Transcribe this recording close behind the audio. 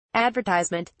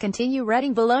Advertisement. Continue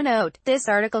reading below. Note: this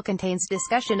article contains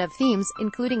discussion of themes,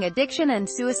 including addiction and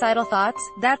suicidal thoughts,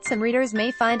 that some readers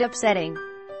may find upsetting.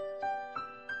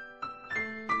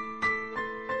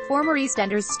 Former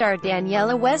EastEnders star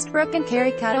Danniella, Westbrook and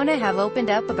Kerry Katona have opened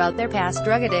up about their past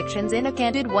drug addictions in a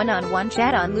candid one-on-one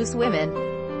chat on Loose Women.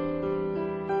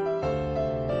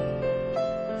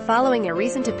 Following a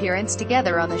recent appearance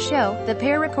together on the show, the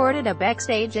pair recorded a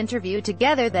backstage interview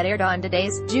together that aired on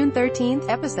today's, June 13th,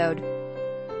 episode.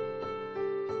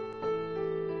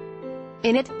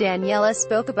 In it, Danniella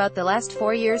spoke about the last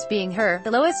 4 years being the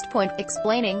lowest point,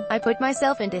 explaining, "I put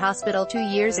myself into hospital 2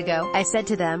 years ago. I said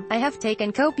to them, I have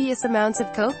taken copious amounts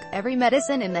of coke, every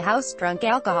medicine in the house, drunk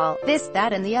alcohol, this,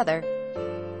 that and the other.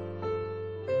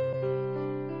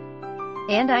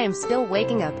 And I am still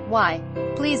waking up. Why?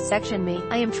 Please section me.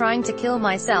 I am trying to kill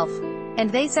myself. And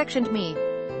they sectioned me.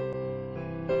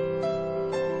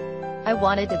 I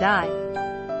wanted to die.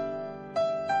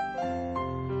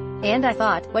 And I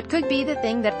thought, what could be the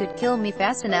thing that could kill me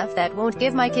fast enough that won't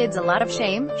give my kids a lot of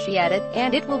shame?" she added,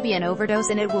 "and it will be an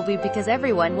overdose, and it will be because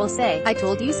everyone will say, I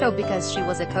told you so, because she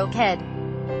was a cokehead.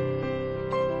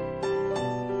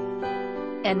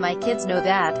 And my kids know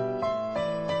that.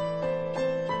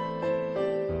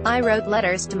 I wrote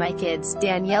letters to my kids."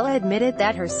 Danniella admitted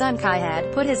that her son Kai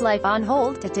had put his life on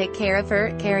hold to take care of her,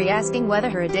 Kerry asking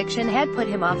whether her addiction had put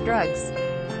him off drugs.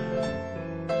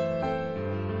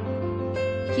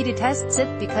 "He detests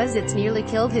it because it's nearly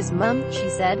killed his mum," she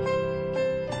said.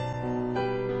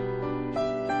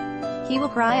 "He will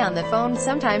cry on the phone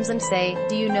sometimes and say,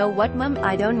 'Do you know what, Mum?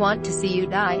 I don't want to see you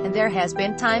die,' and there has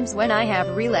been times when I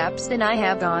have relapsed and I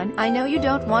have gone, 'I know you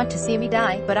don't want to see me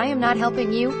die, but I am not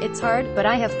helping you, it's hard, but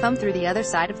I have come through the other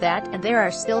side of that,' and there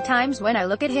are still times when I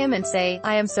look at him and say,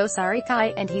 'I am so sorry,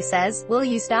 Kai,' and he says, 'Will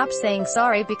you stop saying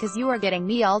sorry because you are getting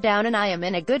me all down and I am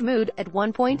in a good mood.'" At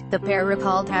one point, the pair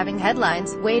recalled having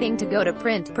headlines waiting to go to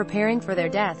print, preparing for their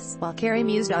deaths, while Kerry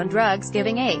mused on drugs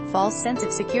giving a false sense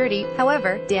of security.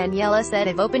 However, Danniella said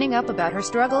of opening up about her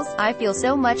struggles, "I feel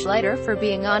so much lighter for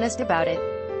being honest about it.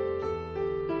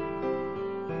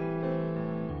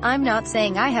 I'm not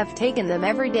saying I have taken them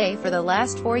every day for the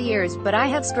last 4 years, but I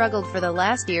have struggled for the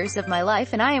last years of my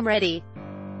life and I am ready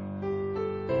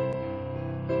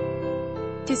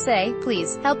to say,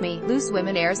 please, help me." Loose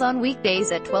Women airs on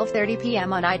weekdays at 12:30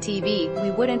 p.m. on ITV.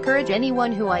 We would encourage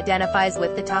anyone who identifies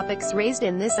with the topics raised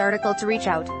in this article to reach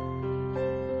out.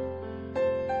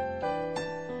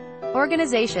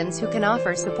 Organizations who can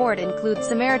offer support include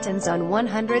Samaritans on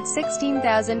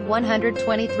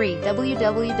 116,123,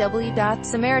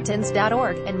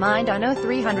 www.samaritans.org, and Mind on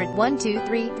 0300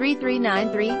 123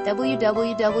 3393,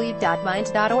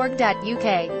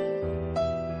 www.mind.org.uk.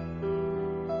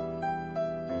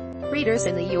 Readers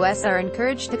in the U.S. are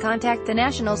encouraged to contact the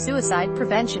National Suicide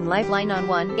Prevention Lifeline on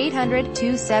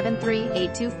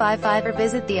 1-800-273-8255 or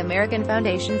visit the American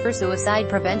Foundation for Suicide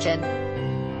Prevention.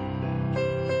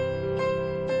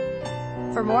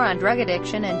 For more on drug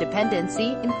addiction and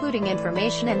dependency, including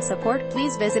information and support,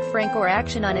 please visit Frank or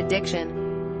Action on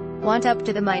Addiction. Want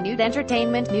up-to-the-minute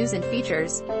entertainment news and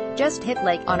features? Just hit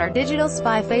like on our Digital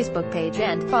Spy Facebook page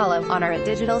and follow on our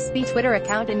Digital Spy Twitter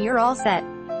account and you're all set.